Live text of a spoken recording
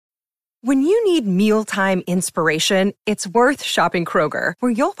When you need mealtime inspiration, it's worth shopping Kroger,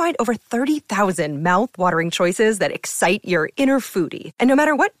 where you'll find over 30,000 mouth-watering choices that excite your inner foodie. And no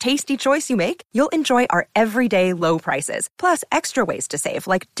matter what tasty choice you make, you'll enjoy our everyday low prices, plus extra ways to save,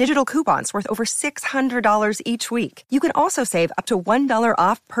 like digital coupons worth over $600 each week. You can also save up to $1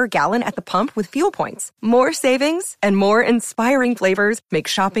 off per gallon at the pump with fuel points. More savings and more inspiring flavors make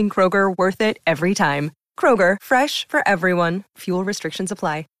shopping Kroger worth it every time. Kroger, fresh for everyone. Fuel restrictions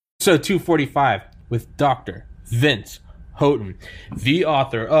apply. So 245 with Dr. Vince Houghton, the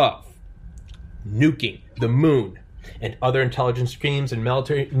author of Nuking, the Moon, and Other Intelligence Schemes and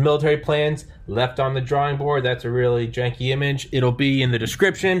Military Plans Left on the Drawing Board. That's a really janky image. It'll be in the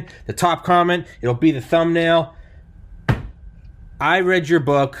description, the top comment. It'll be the thumbnail. I read your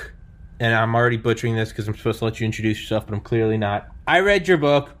book, and I'm already butchering this because I'm supposed to let you introduce yourself, but I'm clearly not. I read your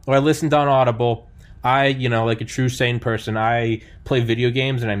book, or I listened on Audible. I, like a true sane person, I play video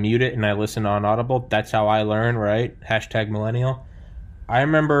games and I mute it and I listen on Audible. That's how I learn, right? #millennial. I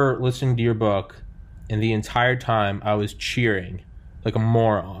remember listening to your book, and the entire time I was cheering like a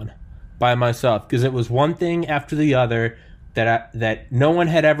moron by myself, because it was one thing after the other that no one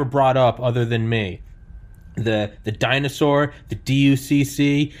had ever brought up other than me. The dinosaur, the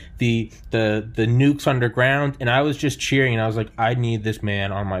DUCC, the nukes underground, and I was just cheering, and I was like, I need this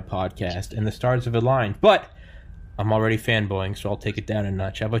man on my podcast, and the stars have aligned. But I'm already fanboying, so I'll take it down a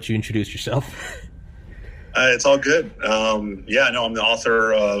notch. How about you introduce yourself? It's all good. I'm the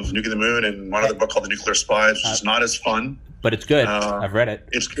author of Nuking the Moon and one other book called The Nuclear Spies, which is not as fun. But it's good. I've read it.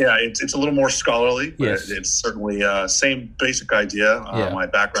 It's a little more scholarly, but yes. It's certainly same basic idea. My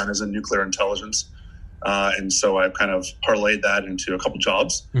background is in nuclear intelligence. And so I've kind of parlayed that into a couple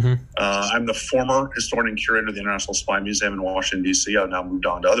jobs. Mm-hmm. I'm the former historian and curator of the International Spy Museum in Washington, D.C. I've now moved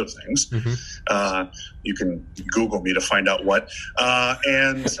on to other things. Mm-hmm. You can Google me to find out what. I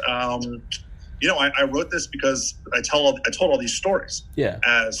wrote this because I told all these stories. Yeah.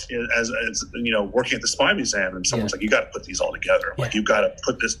 As working at the Spy Museum, and someone's like, "You got to put these all together. Like, you got to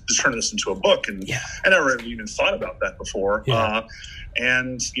turn this into a book." And I never even thought about that before. Yeah.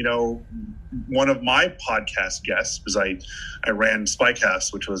 One of my podcast guests, because I ran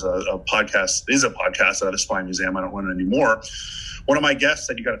Spycast, which was a podcast out of the Spy Museum. I don't run it anymore. One of my guests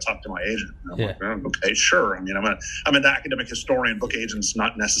said, "You got to talk to my agent." And I'm like, "Okay, sure." I mean, I'm an academic historian. Book agent's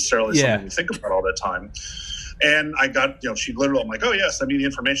not necessarily something we think about all the time. And I got, she literally, I'm like, "Oh, yeah, send me the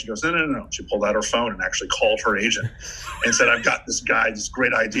information." She goes, No. She pulled out her phone and actually called her agent and said, "I've got this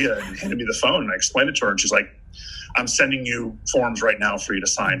great idea," and handed me the phone. And I explained it to her, and she's like, "I'm sending you forms right now for you to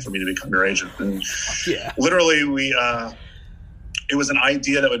sign for me to become your agent." And literally it was an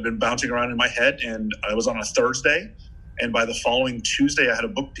idea that had been bouncing around in my head, and I was on a Thursday. And by the following Tuesday, I had a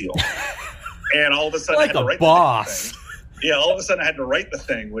book deal. And all of a sudden, I had to write the thing. Yeah, all of a sudden, I had to write the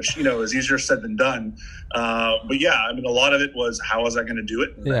thing, which, is easier said than done. But a lot of it was, how was I going to do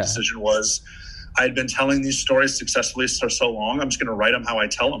it? And the decision was, I had been telling these stories successfully for so long, I'm just going to write them how I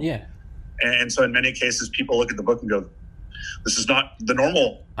tell them. Yeah. And so in many cases, people look at the book and go, this is not the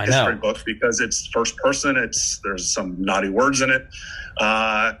normal history book, because it's first person. There's some naughty words in it.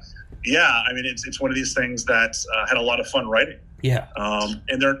 It's one of these things that had a lot of fun writing. Yeah.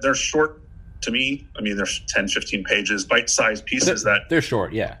 And they're short to me. I mean, there's 10, 15 pages, bite-sized pieces they're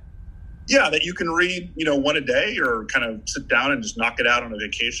short. Yeah. Yeah. That you can read, one a day, or kind of sit down and just knock it out on a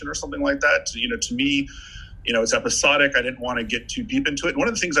vacation or something like that. To me, it's episodic. I didn't want to get too deep into it. One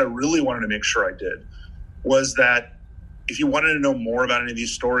of the things I really wanted to make sure I did was that if you wanted to know more about any of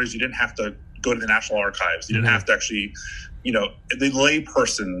these stories, you didn't have to go to the National Archives. You didn't have to actually, the lay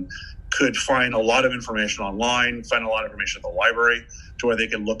person could find a lot of information online, find a lot of information at the library, to where they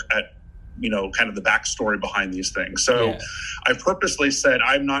can look at, kind of the backstory behind these things. So I purposely said,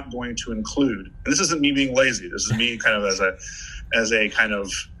 I'm not going to include, and this isn't me being lazy. This is me kind of as a kind of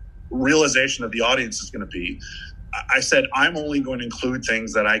realization of the audience is going to be. I said, I'm only going to include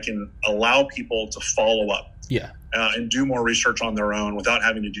things that I can allow people to follow up. Yeah. And do more research on their own without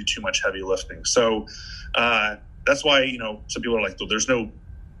having to do too much heavy lifting. So that's why, some people are like, well, there's no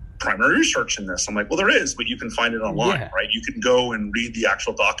primary research in this. I'm like, well, there is, but you can find it online, right? You can go and read the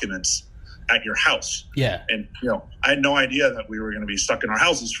actual documents at your house. Yeah. And, I had no idea that we were going to be stuck in our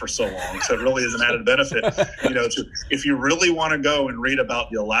houses for so long. So it really is an added benefit, if you really want to go and read about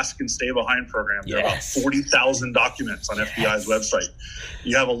the Alaskan Stay Behind program, there are about 40,000 documents on FBI's website.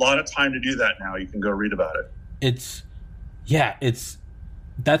 You have a lot of time to do that now. You can go read about it.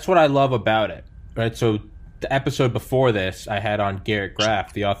 That's what I love about it, right? So the episode before this, I had on Garrett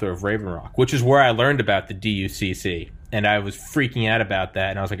Graff, the author of Raven Rock, which is where I learned about the DUCC. And I was freaking out about that,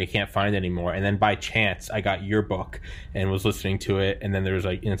 and I was like, I can't find it anymore. And then by chance, I got your book and was listening to it, and then there was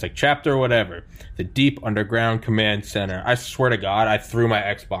like, and it's like chapter whatever, the Deep Underground Command Center. I swear to God, I threw my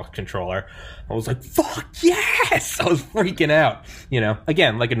Xbox controller. I was like, fuck yes! I was freaking out,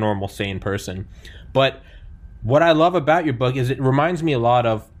 again, like a normal, sane person. But what I love about your book is it reminds me a lot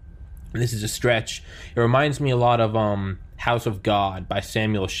of, and this is a stretch, it reminds me a lot of House of God by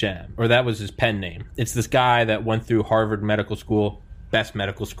Samuel Shem, or that was his pen name. It's this guy that went through Harvard Medical School, best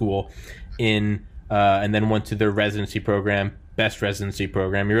medical school, and then went to their residency program, best residency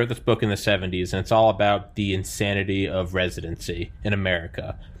program. He wrote this book in the 70s, and it's all about the insanity of residency in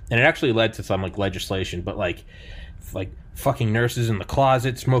America. And it actually led to some like legislation, but like fucking nurses in the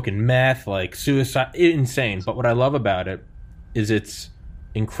closet, smoking meth, like suicide, insane. But what I love about it is it's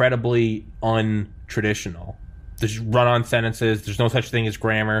incredibly untraditional. There's run-on sentences. There's no such thing as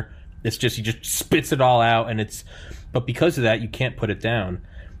grammar. It's just, he just spits it all out, but because of that, you can't put it down.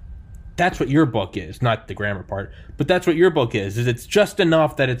 That's what your book is, not the grammar part, but that's what your book is it's just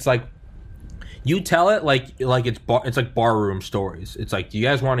enough that it's like, you tell it like it's like barroom stories. It's like, do you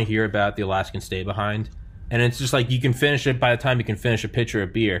guys want to hear about the Alaskan stay behind? And it's just like, you can finish it by the time you can finish a pitcher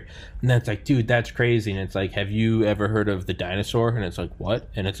of beer. And then it's like, dude, that's crazy. And it's like, have you ever heard of the dinosaur? And it's like, what?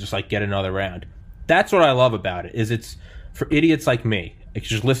 And it's just like, get another round. That's what I love about it, is it's for idiots like me. I can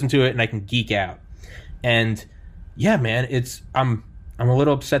just listen to it and I can geek out. And yeah, man, I'm a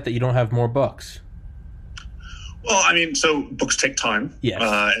little upset that you don't have more books. Well, I mean, so books take time. Yes.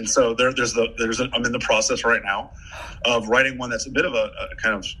 And so I'm in the process right now of writing one that's a bit of a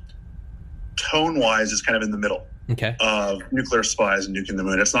kind of tone-wise is kind of in the middle. Okay. Of Nuclear Spies and Nuking the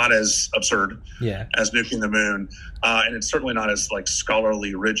Moon. It's not as absurd as Nuking the Moon, and it's certainly not as like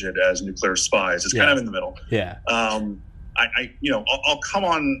scholarly rigid as Nuclear Spies. It's kind of in the middle. Yeah. I'll come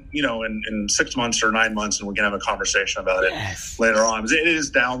on, in 6 months or 9 months, and we can have a conversation about it later on. It is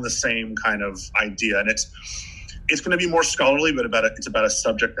down the same kind of idea, and it's going to be more scholarly, but it's about a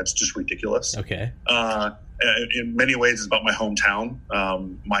subject that's just ridiculous. Okay. In many ways, it's about my hometown,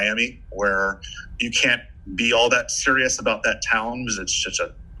 Miami, where you can't be all that serious about that town because it's such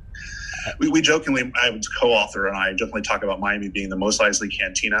a. We jokingly, I was co-author, and I jokingly talk about Miami being the Mos Eisley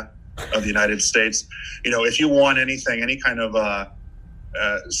Cantina of the United States. If you want anything, any kind of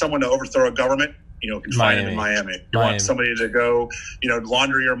someone to overthrow a government, can find them in Miami. You want somebody to go,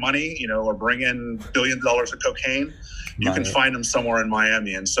 launder your money, or bring in billions of dollars of cocaine, you can find them somewhere in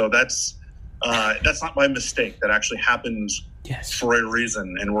Miami. And so that's not by mistake. That actually happened for a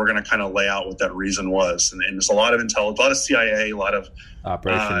reason, and we're going to kind of lay out what that reason was. And there's a lot of intelligence, a lot of CIA, a lot of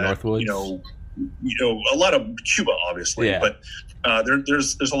Operation Northwoods, a lot of Cuba, obviously, but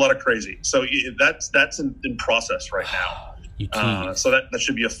there's a lot of crazy. So that's in process right now. You tease. So that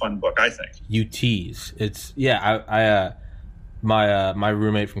should be a fun book, I think. You tease. It's my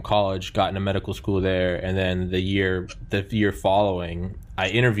roommate from college got into medical school there, and then the year following, I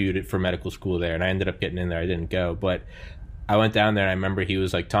interviewed it for medical school there, and I ended up getting in there. I didn't go, but I went down there, and I remember he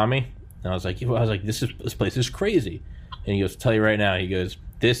was like, Tommy, and I was like, this place is crazy. And he goes, tell you right now, he goes,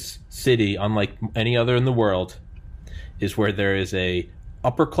 this city, unlike any other in the world, is where there is a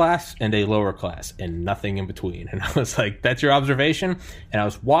upper class and a lower class and nothing in between. And I was like, that's your observation? And I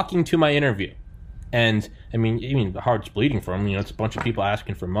was walking to my interview, and I mean the heart's bleeding for him. It's a bunch of people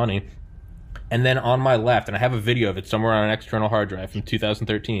asking for money. And then on my left, and I have a video of it somewhere on an external hard drive from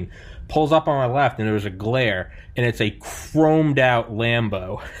 2013, pulls up on my left, and there was a glare, and it's a chromed out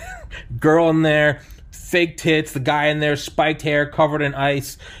Lambo. Girl in there, fake tits, the guy in there, spiked hair, covered in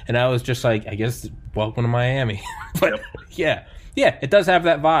ice. And I was just like, I guess, welcome to Miami. But yeah, it does have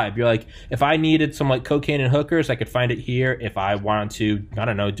that vibe. You're like, if I needed some like cocaine and hookers, I could find it here. If I wanted to, I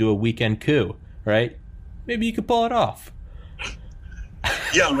don't know, do a weekend coup, right? Maybe you could pull it off.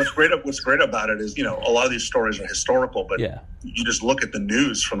 Yeah, and what's great about it is, a lot of these stories are historical, but you just look at the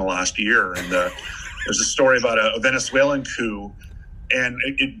news from the last year, and there's a story about a Venezuelan coup, and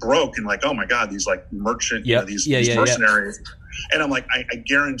it broke, and like, oh my God, these like merchant, these mercenaries. And I'm like, I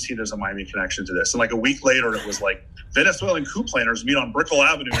guarantee there's a Miami connection to this. And like a week later, it was like Venezuelan coup planners meet on Brickell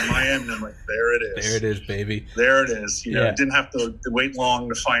Avenue in Miami. And I'm like, there it is. There it is, baby. There it is. I didn't have to wait long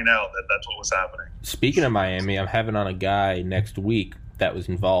to find out that that's what was happening. Speaking of Miami, I'm having on a guy next week that was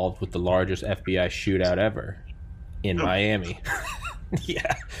involved with the largest FBI shootout ever in Miami.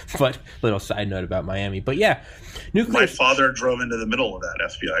 Yeah, but little side note about Miami. But yeah, nuclear. My father drove into the middle of that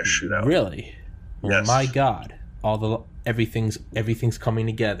FBI shootout. Really? Yes. Oh my God! Everything's coming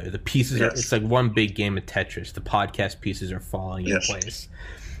together. The pieces are. It's like one big game of Tetris. The podcast pieces are falling in place.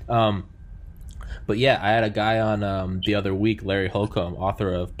 But yeah, I had a guy on the other week, Larry Holcomb,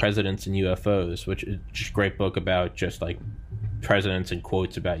 author of Presidents and UFOs, which is just a great book about just like presidents and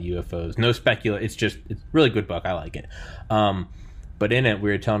quotes about UFOs. No it's a really good book. I like it. But in it, we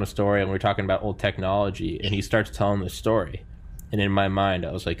were telling a story and we were talking about old technology, and he starts telling this story. And in my mind,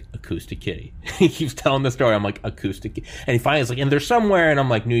 I was like, Acoustic Kitty. He keeps telling the story. I'm like, Acoustic Kitty. And he finally is like, and they're somewhere. And I'm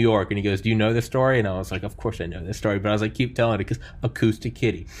like, New York. And he goes, do you know this story? And I was like, of course I know this story. But I was like, keep telling it because Acoustic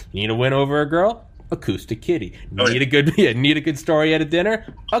Kitty. You need to win over a girl? Acoustic Kitty. Need a good story at a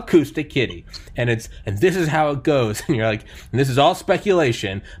dinner? Acoustic Kitty. And this is how it goes. And you're like, and this is all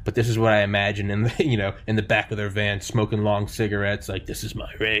speculation, but this is what I imagine in the back of their van, smoking long cigarettes. Like, this is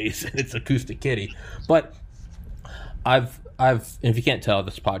my race. And it's Acoustic Kitty. But if you can't tell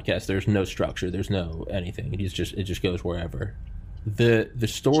this podcast, there's no structure, there's no anything. It just goes wherever. The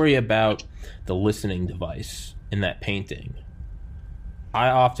story about the listening device in that painting, I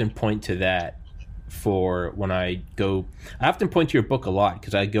often point to that for when I often point to your book a lot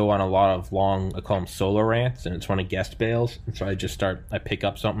because I go on a lot of long, I call them solo rants, and it's one of guest bails. And so I pick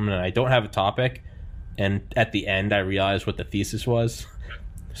up something and I don't have a topic, and at the end I realize what the thesis was.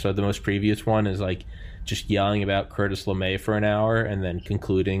 So the most previous one is like just yelling about Curtis LeMay for an hour and then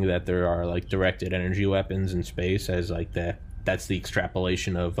concluding that there are like directed energy weapons in space as like that's the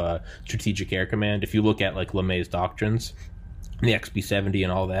extrapolation of Strategic Air Command. If you look at like LeMay's doctrines, the XB-70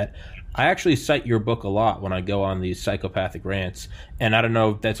 and all that, I actually cite your book a lot when I go on these psychopathic rants, and I don't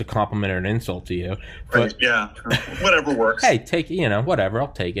know if that's a compliment or an insult to you. But, right, yeah, whatever works. Hey, take whatever, I'll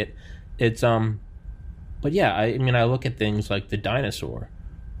take it. It's but yeah, I mean, I look at things like the dinosaur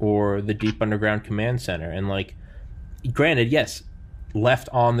or the Deep Underground Command Center, and like, granted, yes, left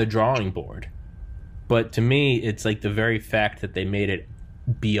on the drawing board, but to me, it's like the very fact that they made it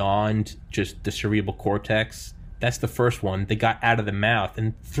beyond just the cerebral cortex. That's the first one. They got out of the mouth.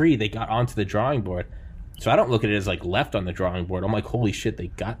 And 3, they got onto the drawing board. So I don't look at it as like left on the drawing board. I'm like, holy shit, they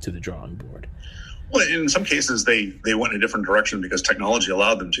got to the drawing board. Well, in some cases, they went in a different direction because technology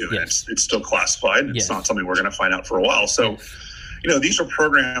allowed them to. Yes. It's still classified. It's yes. not something we're going to find out for a while. So, these are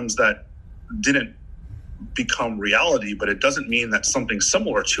programs that didn't become reality, but it doesn't mean that something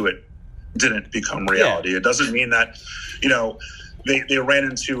similar to it didn't become reality. Yeah. It doesn't mean that, they ran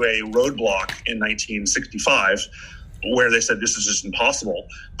into a roadblock in 1965 where they said this is just impossible.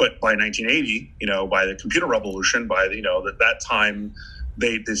 But by 1980, by the computer revolution, by that time,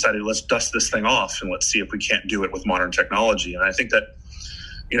 they decided, let's dust this thing off and let's see if we can't do it with modern technology. And I think that,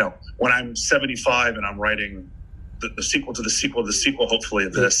 when I'm 75 and I'm writing the sequel to the sequel, hopefully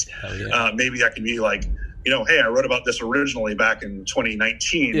of this, maybe I can be like, hey, I wrote about this originally back in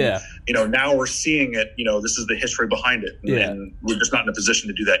 2019. Yeah. Now we're seeing it. This is the history behind it, and we're just not in a position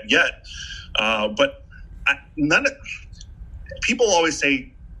to do that yet. But people always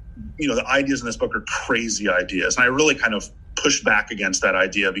say, the ideas in this book are crazy ideas, and I really kind of push back against that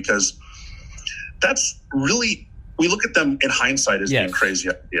idea because that's really, we look at them in hindsight as being crazy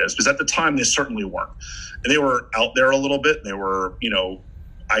ideas, because at the time they certainly weren't, and they were out there a little bit. They were,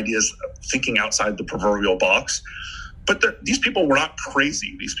 ideas thinking outside the proverbial box, but these people were not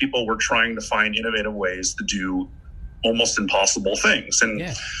crazy. These people were trying to find innovative ways to do almost impossible things. And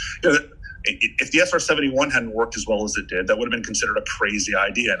if the SR-71 hadn't worked as well as it did, that would have been considered a crazy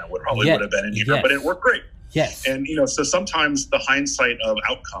idea, and it would have been in here, but it worked great. Yes. And so sometimes the hindsight of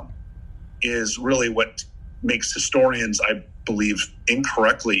outcome is really what makes historians, I believe,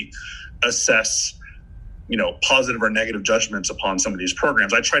 incorrectly assess positive or negative judgments upon some of these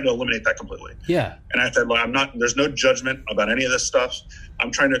programs. I try to eliminate that completely. Yeah. And I said, there's no judgment about any of this stuff.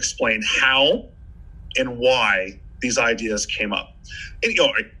 I'm trying to explain how and why these ideas came up. And,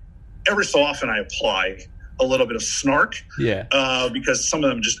 every so often I apply a little bit of snark. Yeah. Because some of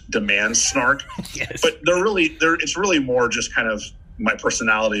them just demand snark. Yes. But it's really more just kind of my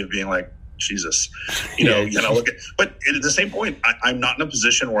personality of being like, Jesus, but at the same point, I'm not in a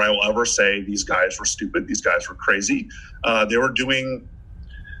position where I will ever say these guys were stupid. These guys were crazy. They were doing,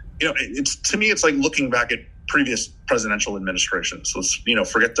 to me, it's like looking back at previous presidential administrations. Let's,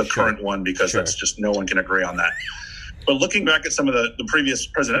 forget the current one because that's just, no one can agree on that. But looking back at some of the previous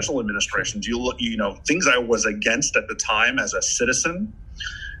presidential administrations, things I was against at the time as a citizen.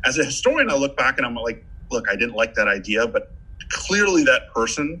 As a historian, I look back and I'm like, look, I didn't like that idea, but clearly that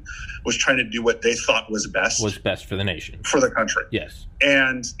person was trying to do what they thought was best for the nation, for the country. Yes.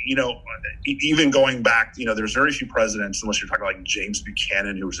 And, even going back, there's very few presidents, unless you're talking like James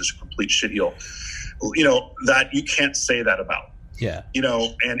Buchanan, who was just a complete shitheel, that you can't say that about. Yeah.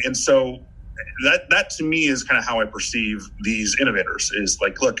 And so that to me is kind of how I perceive these innovators is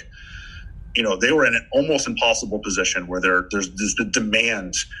like, look, they were in an almost impossible position where there's the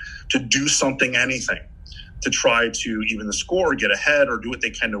demand to do something, anything, to try to even the score, get ahead, or do what they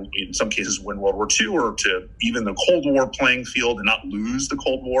can to, in some cases, win World War II, or to even the Cold War playing field and not lose the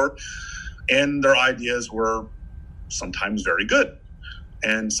Cold War. And their ideas were sometimes very good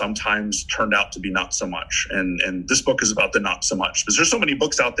and sometimes turned out to be not so much. And this book is about the not so much, because there's so many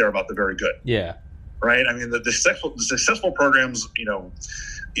books out there about the very good. Yeah. Right. I mean, the successful programs,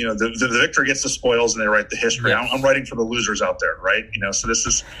 the victor gets the spoils and they write the history. Yes. I'm writing for the losers out there. Right. So this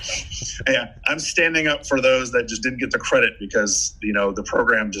is, I'm standing up for those that just didn't get the credit because, the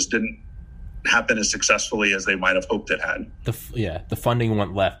program just didn't happen as successfully as they might have hoped it had. The funding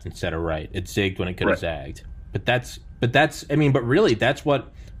went left instead of right. It zigged when it could have zagged. But really that's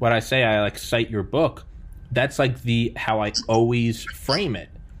what I say. I cite your book. That's how I always frame it,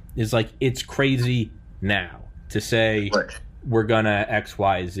 is it's crazy now to say we're gonna X,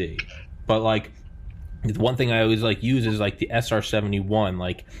 Y, Z. But the one thing I always use is the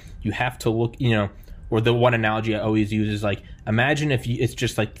SR-71. You have to look, or the one analogy I always use is imagine if it's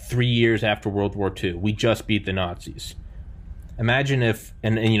just 3 years after World War II, we just beat the Nazis. Imagine if,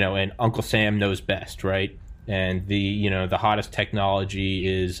 and Uncle Sam knows best, right? And the hottest technology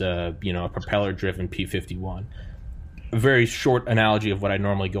is a propeller-driven P-51. A very short analogy of what I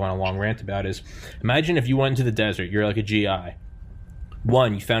normally go on a long rant about is, imagine if you went into the desert, you're a GI.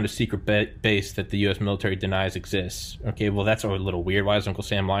 One, you found a secret base that the U.S. military denies exists. Okay, well, that's a little weird. Why is Uncle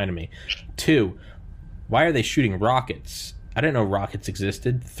Sam lying to me? Two, why are they shooting rockets? I didn't know rockets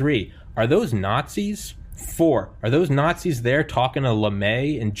existed. Three, are those Nazis? Four, are those Nazis there talking to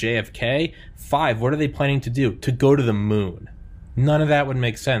LeMay and JFK? Five, what are they planning to do? To go to the moon. None of that would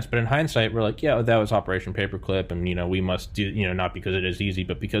make sense. But in hindsight, we're yeah, that was Operation Paperclip, and, we must do, not because it is easy,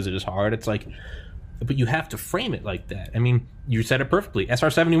 but because it is hard. It's but you have to frame it like that. I mean, you said it perfectly.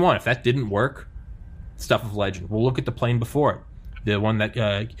 SR-71, if that didn't work, stuff of legend. We'll look at the plane before it. The one that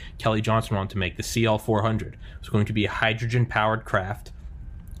Kelly Johnson wanted to make, the CL-400. It was going to be a hydrogen-powered craft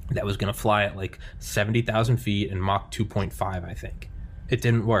that was going to fly at 70,000 feet and Mach 2.5, I think. It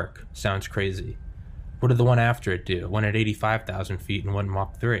didn't work. Sounds crazy. What did the one after it do? It went at 85,000 feet and went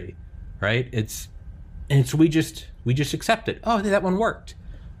Mach 3, right? We just accept it. Oh, that one worked.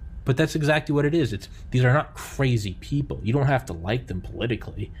 But that's exactly what it is. These are not crazy people. You don't have to like them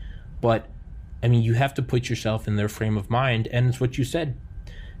politically, but you have to put yourself in their frame of mind. And it's what you said.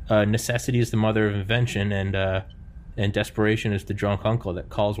 Necessity is the mother of invention, and desperation is the drunk uncle that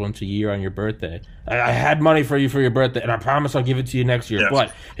calls once a year on your birthday. I had money for you for your birthday, and I promise I'll give it to you next year. Yes.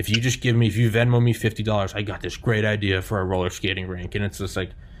 But if you Venmo me $50, I got this great idea for a roller skating rink. And it's just all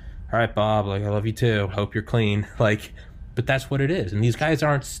right, Bob, I love you too. Hope you're clean. But that's what it is. And these guys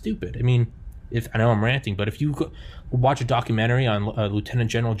aren't stupid. If I know I'm ranting, but if you watch a documentary on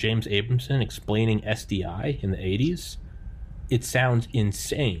Lieutenant General James Abramson explaining SDI in the 80s, it sounds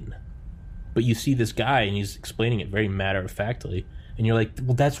insane. But you see this guy, and he's explaining it very matter-of-factly, and you're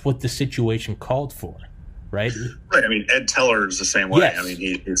well, that's what the situation called for, right? Right. Ed Teller is the same way. Yes.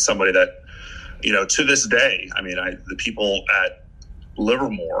 He's somebody that, to this day, the people at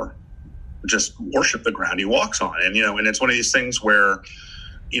Livermore just worship the ground he walks on. And, and it's one of these things where,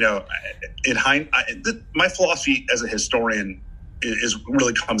 my philosophy as a historian is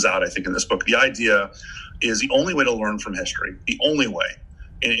really comes out, I think, in this book. The idea is the only way to learn from history, the only way.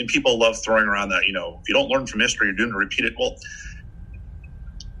 And people love throwing around that, if you don't learn from history, you're doomed to repeat it. Well,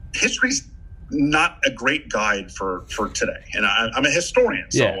 history's not a great guide for today. And I'm a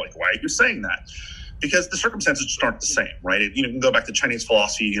historian, so why are you saying that? Because the circumstances just aren't the same, right? You can go back to Chinese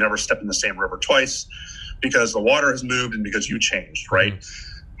philosophy. You never step in the same river twice because the water has moved and because you changed, right?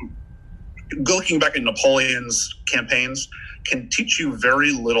 Mm-hmm. Looking back at Napoleon's campaigns can teach you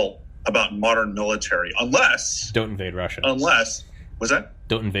very little about modern military unless... Don't invade Russia. Was that?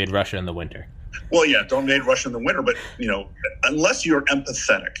 Don't invade Russia in the winter. Well, yeah, don't invade Russia in the winter, but, unless you're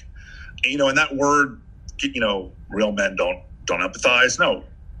empathetic, and that word, real men don't empathize. No,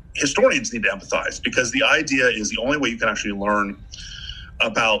 historians need to empathize, because the idea is the only way you can actually learn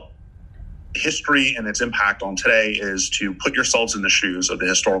about history and its impact on today is to put yourselves in the shoes of the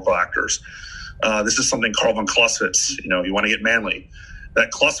historical actors. This is something Karl von Clausewitz, you want to get manly,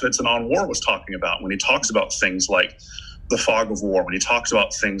 that Clausewitz in On War was talking about when he talks about things like the fog of war, when he talks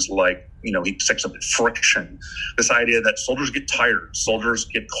about things like, he takes up friction, this idea that soldiers get tired, soldiers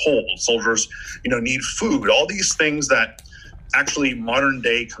get cold, soldiers, need food, all these things that actually modern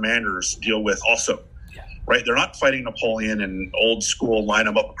day commanders deal with also, right? They're not fighting Napoleon and old school line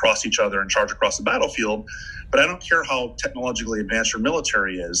them up across each other and charge across the battlefield. But I don't care how technologically advanced your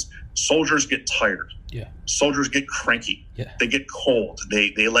military is, soldiers get tired. Yeah. Soldiers get cranky. Yeah. They get cold.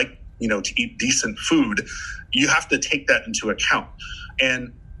 They like, to eat decent food. You have to take that into account.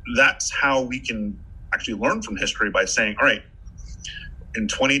 And that's how we can actually learn from history, by saying, all right, in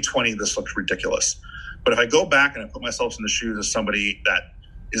 2020, this looks ridiculous. But if I go back and I put myself in the shoes of somebody that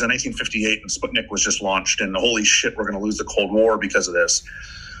is in 1958 and Sputnik was just launched and holy shit, we're going to lose the Cold War because of this,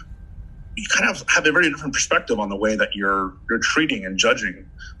 you kind of have a very different perspective on the way that you're treating and judging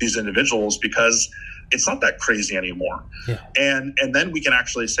these individuals, because it's not that crazy anymore. Yeah. And then we can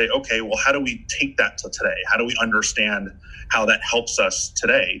actually say, okay, well, how do we take that to today? How do we understand how that helps us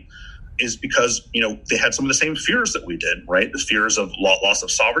today? Is because, they had some of the same fears that we did, right? The fears of loss of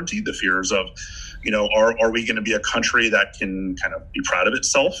sovereignty, the fears of, are we going to be a country that can kind of be proud of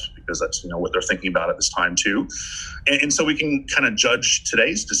itself? Because that's, what they're thinking about at this time too. And so we can kind of judge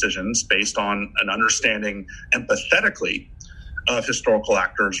today's decisions based on an understanding empathetically of historical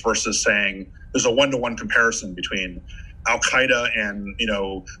actors versus saying there's a one-to-one comparison between Al-Qaeda and,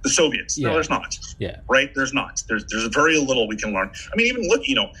 the Soviets. Yeah. No, there's not. Yeah. Right? There's not. There's very little we can learn. I mean, even look,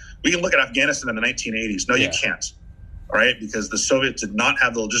 we can look at Afghanistan in the 1980s. No, you can't. All right? Because the Soviets did not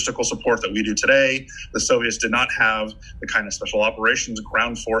have the logistical support that we do today. The Soviets did not have the kind of special operations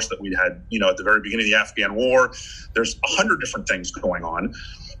ground force that we had, at the very beginning of the Afghan war. There's 100 different things going on.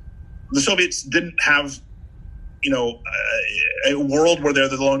 The Soviets didn't have a world where they're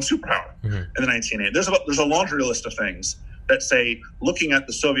the lone superpower in the 1980s. There's a laundry list of things that say looking at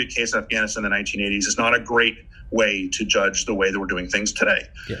the Soviet case of Afghanistan in the 1980s is not a great way to judge the way that we're doing things today.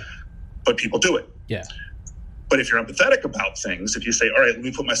 Yeah. But people do it. Yeah. But if you're empathetic about things, if you say, all right, let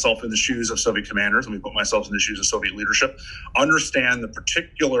me put myself in the shoes of Soviet commanders, let me put myself in the shoes of Soviet leadership, understand the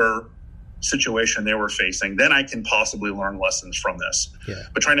particular situation they were facing, then I can possibly learn lessons from this. Yeah.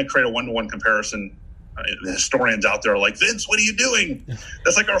 But trying to create a one-to-one comparison, the historians out there are like, Vince, what are you doing?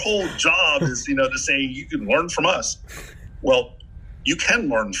 That's like our whole job is, to say you can learn from us. Well, you can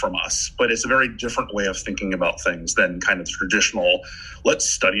learn from us, but it's a very different way of thinking about things than kind of the traditional, let's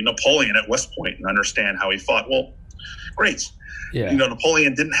study Napoleon at West Point and understand how he fought. Well, great. Yeah.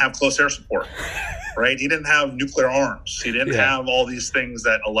 Napoleon didn't have close air support, right? He didn't have nuclear arms. He didn't have all these things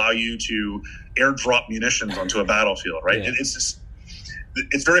that allow you to airdrop munitions onto a battlefield, right? Yeah.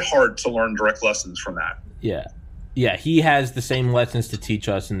 It's very hard to learn direct lessons from that. Yeah. Yeah, he has the same lessons to teach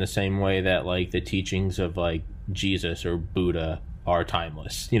us in the same way that, like, the teachings of, like, Jesus or Buddha are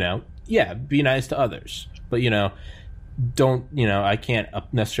timeless, Yeah, be nice to others. But, don't, I can't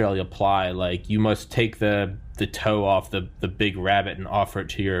necessarily apply, like, you must take the toe off the big rabbit and offer it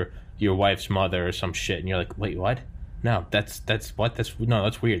to your wife's mother or some shit. And you're like, wait, what? No, that's what? That's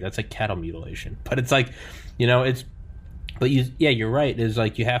weird. That's like cattle mutilation. But it's like, it's... But you're right. Is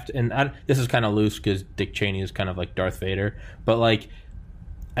like you have to, and this is kind of loose because Dick Cheney is kind of like Darth Vader. But like,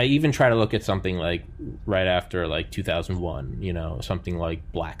 I even try to look at something like right after like 2001. Something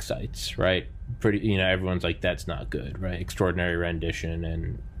like Black Sites, right? Pretty, everyone's like that's not good, right? Extraordinary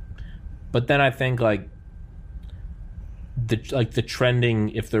rendition, but then I think like the trending,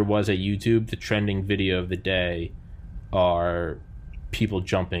 if there was a YouTube, the trending video of the day are people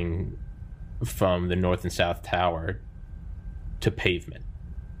jumping from the North and South Tower to pavement,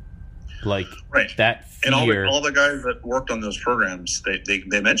 like right. That fear. And all the guys that worked on those programs, they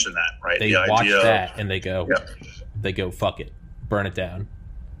mentioned that, right? They watch that and they go, fuck it, burn it down.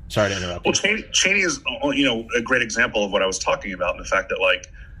 Sorry to interrupt. Well, Cheney is a great example of what I was talking about, and the fact that like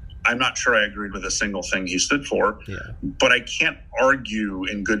I'm not sure I agreed with a single thing he stood for, but I can't argue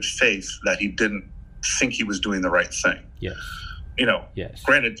in good faith that he didn't think he was doing the right thing. Yes. Yes.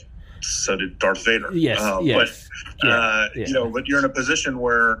 Granted, so did Darth Vader. Yes. But but you're in a position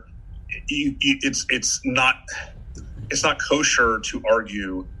where it's not kosher to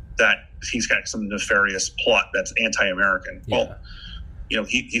argue that he's got some nefarious plot that's anti-American. Yeah. Well,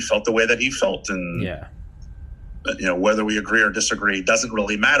 he felt the way that he felt, and whether we agree or disagree doesn't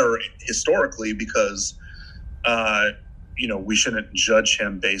really matter historically because we shouldn't judge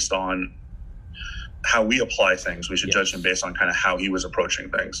him based on how we apply things. We should judge him based on kind of how he was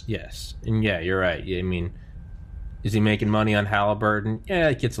approaching things. Yes. And you're right. I mean, is he making money on Halliburton? Yeah,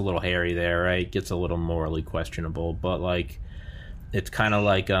 it gets a little hairy there, right? It gets a little morally questionable, but like, it's kind of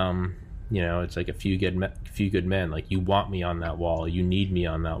like, it's like a few good men. Like, you want me on that wall. You need me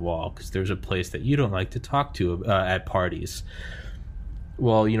on that wall because there's a place that you don't like to talk to at parties.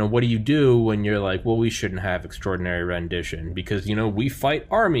 Well, what do you do when you're like, well, we shouldn't have extraordinary rendition because, we fight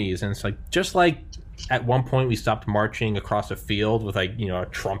armies. And it's like, just like at one point we stopped marching across a field with like, a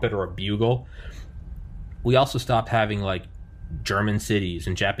trumpet or a bugle. We also stopped having like German cities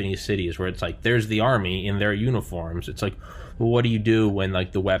and Japanese cities where it's like, there's the army in their uniforms. It's like, well, what do you do when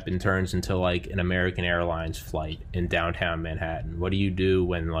like the weapon turns into like an American Airlines flight in downtown Manhattan? What do you do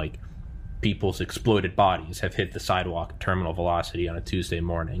when like people's exploded bodies have hit the sidewalk at terminal velocity on a Tuesday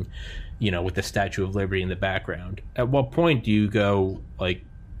morning, with the Statue of Liberty in the background. At what point do you go, like,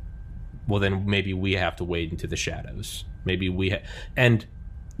 well, then maybe we have to wade into the shadows. Maybe and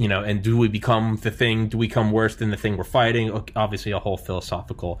do we become the thing? Do we become worse than the thing we're fighting? Obviously, a whole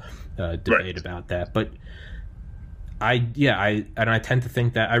philosophical debate about that. But I tend to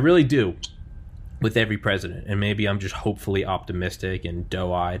think that I really do with every president. And maybe I'm just hopefully optimistic and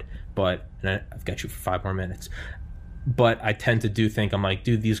doe-eyed. But I've got you for 5 more minutes. But I tend to think, I'm like,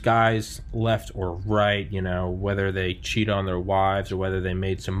 dude, these guys, left or right, whether they cheat on their wives or whether they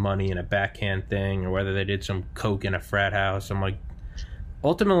made some money in a backhand thing or whether they did some coke in a frat house. I'm like,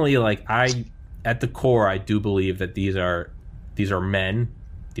 ultimately, like, at the core, I do believe that these are men.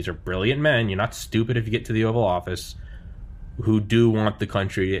 These are brilliant men. You're not stupid if you get to the Oval Office, who do want the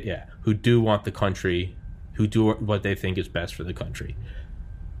country, who do what they think is best for the country.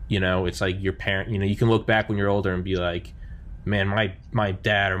 It's like your parent, you can look back when you're older and be like, man, my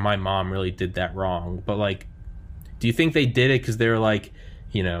dad or my mom really did that wrong. But, like, do you think they did it because they were like,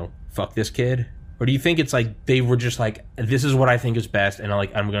 fuck this kid? Or do you think it's like they were just like, this is what I think is best, and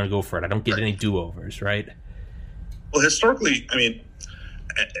I'm going to go for it. I don't get any do-overs, right? Well, historically, I mean,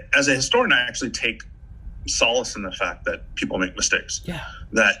 as a historian, I actually take solace in the fact that people make mistakes. Yeah.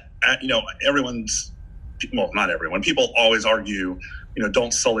 That, not everyone. People always argue,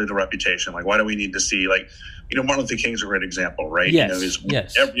 don't sully the reputation. Like, why do we need to see, like, Martin Luther King's a great example, right? Yes.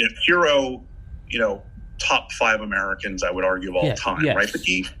 Hero, top 5 Americans, I would argue, of all time, right? But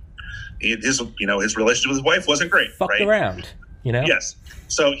his relationship with his wife wasn't great. Fucked right? around, Yes.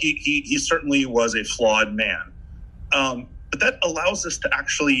 So he certainly was a flawed man. But that allows us to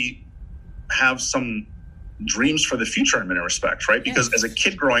actually have some dreams for the future in many respects, right? Because as a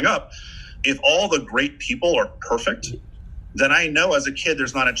kid growing up, if all the great people are perfect, then I know as a kid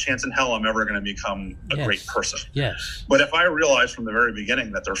there's not a chance in hell I'm ever going to become a great person. Yes. But if I realize from the very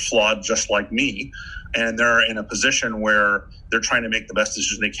beginning that they're flawed just like me, and they're in a position where they're trying to make the best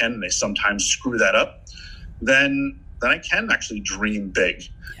decision they can, and they sometimes screw that up, then I can actually dream big.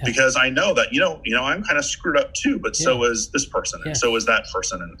 Yeah. Because I know that, I'm kind of screwed up too, but so is this person, and so is that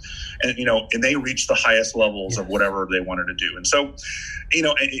person. And they reach the highest levels of whatever they wanted to do. And so,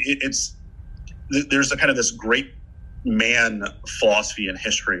 there's a kind of this great man philosophy in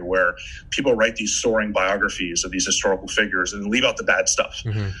history where people write these soaring biographies of these historical figures and leave out the bad stuff.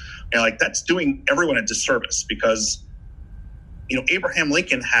 Mm-hmm. And, like, that's doing everyone a disservice because, Abraham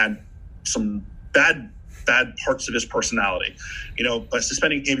Lincoln had some bad parts of his personality, by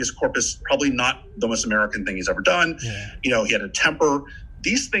suspending habeas corpus, probably not the most American thing he's ever done. Yeah. He had a temper.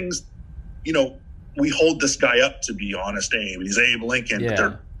 These things, we hold this guy up to be Honest Abe, and he's Abe Lincoln,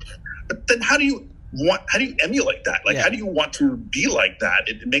 but then how do you emulate that? Like, how do you want to be like that?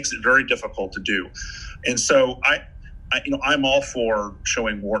 It makes it very difficult to do. And so I'm all for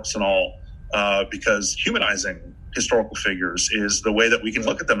showing warts and all, because humanizing historical figures is the way that we can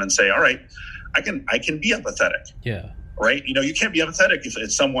look at them and say, all right, I can be empathetic. Yeah. Right. You can't be empathetic if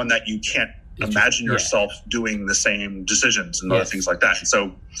it's someone that you can't imagine yourself doing the same decisions and other things like that. And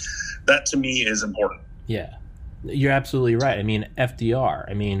so that to me is important. Yeah, you're absolutely right. I mean, FDR,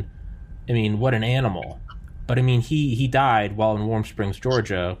 I mean, what an animal. But I mean, he died while in Warm Springs,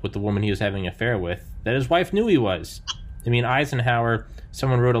 Georgia, with the woman he was having an affair with, that his wife knew he was. I mean, Eisenhower,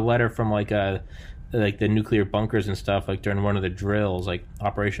 someone wrote a letter from like the nuclear bunkers and stuff, like during one of the drills, like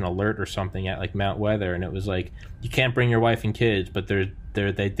Operation Alert or something at like Mount Weather, and it was like, you can't bring your wife and kids, but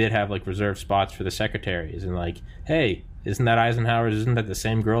they did have like reserved spots for the secretaries, and like, hey, isn't that Eisenhower's? Isn't that the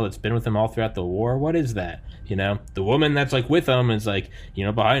same girl that's been with him all throughout the war? What is that? The woman that's like with him is like,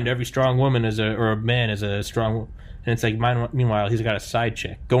 behind every strong woman or a man is a strong, and it's like, meanwhile he's got a side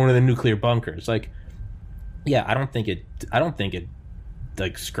chick going to the nuclear bunkers. Like, yeah, I don't think it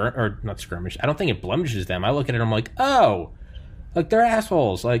like not skirmish. I don't think it blemishes them. I look at it, I'm like, oh, like, they're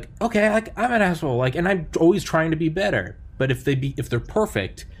assholes. Like, okay, like, I'm an asshole. Like, and I'm always trying to be better. But if they're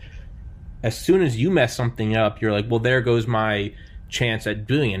perfect, as soon as you mess something up, you're like, well, there goes my chance at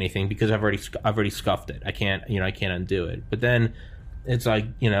doing anything because I've already scuffed it. I can't undo it. But then it's like,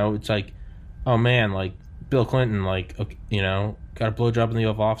 oh man, like Bill Clinton, like, got a blowjob in the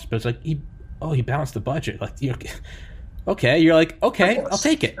Oval Office, but it's like he balanced the budget. Like, okay, you're like, okay, I'll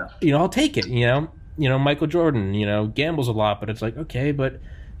take it. I'll take it. Michael Jordan, gambles a lot, but it's like, okay, but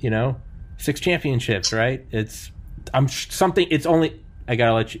 6 championships, right? It's only I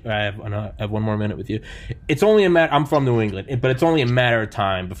gotta let you. I have one more minute with you. It's only a matter. I'm from New England, but it's only a matter of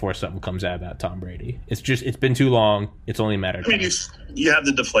time before something comes out about Tom Brady. It's been too long. It's only a matter of time. I mean, you have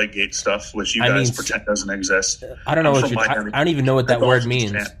the Deflategate stuff, which you guys pretend doesn't exist. I don't know I don't even know what that word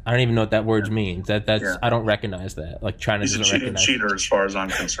means. I don't even know what that word means. I don't recognize that. Like China doesn't recognize. He's a cheater, as far as I'm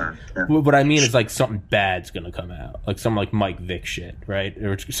concerned. Yeah. What I mean is like something bad's gonna come out, like some like Mike Vick shit, right?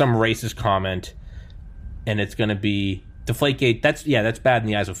 Or some racist comment, and it's gonna be Deflategate. That's bad in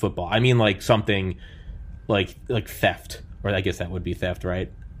the eyes of football. I mean like something like theft, or I guess that would be theft,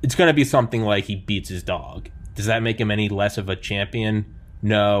 right? It's gonna be something like he beats his dog. Does that make him any less of a champion?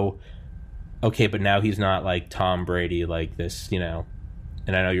 No. Okay, but now he's not like Tom Brady, like this, And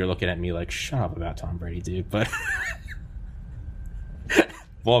I know you're looking at me like, shut up about Tom Brady, dude. But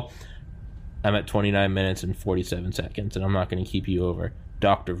well, I'm at 29 minutes and 47 seconds, and I'm not going to keep you over.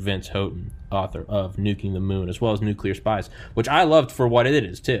 Dr. Vince Houghton, author of Nuking the Moon, as well as Nuclear Spies, which I loved for what it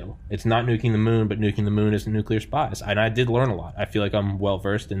is, too. It's not Nuking the Moon, but Nuking the Moon is Nuclear Spies. And I did learn a lot. I feel like I'm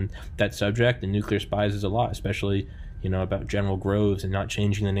well-versed in that subject, and Nuclear Spies is a lot, especially, about General Groves and not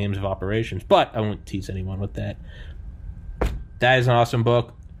changing the names of operations. But I won't tease anyone with that. That is an awesome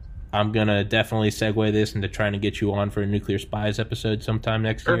book. I'm going to definitely segue this into trying to get you on for a Nuclear Spies episode sometime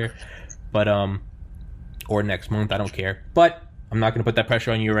next year. But, or next month, I don't care. But I'm not going to put that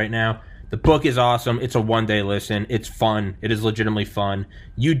pressure on you right now. The book is awesome. It's a one-day listen. It's fun. It is legitimately fun.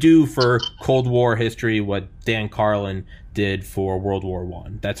 You do for Cold War history what Dan Carlin did for World War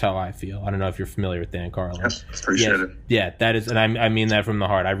I. That's how I feel. I don't know if you're familiar with Dan Carlin. Yes, appreciate it. Yeah, that is, and I mean that from the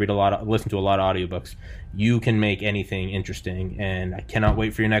heart. I listen to a lot of audiobooks. You can make anything interesting, and I cannot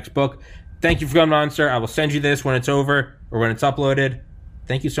wait for your next book. Thank you for coming on, sir. I will send you this when it's over or when it's uploaded.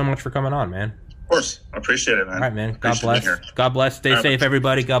 Thank you so much for coming on, man. Of course. I appreciate it, man. All right, man. God bless. God bless. Stay safe,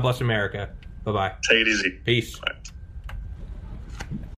 everybody. God bless America. Bye-bye. Take it easy. Peace. Bye.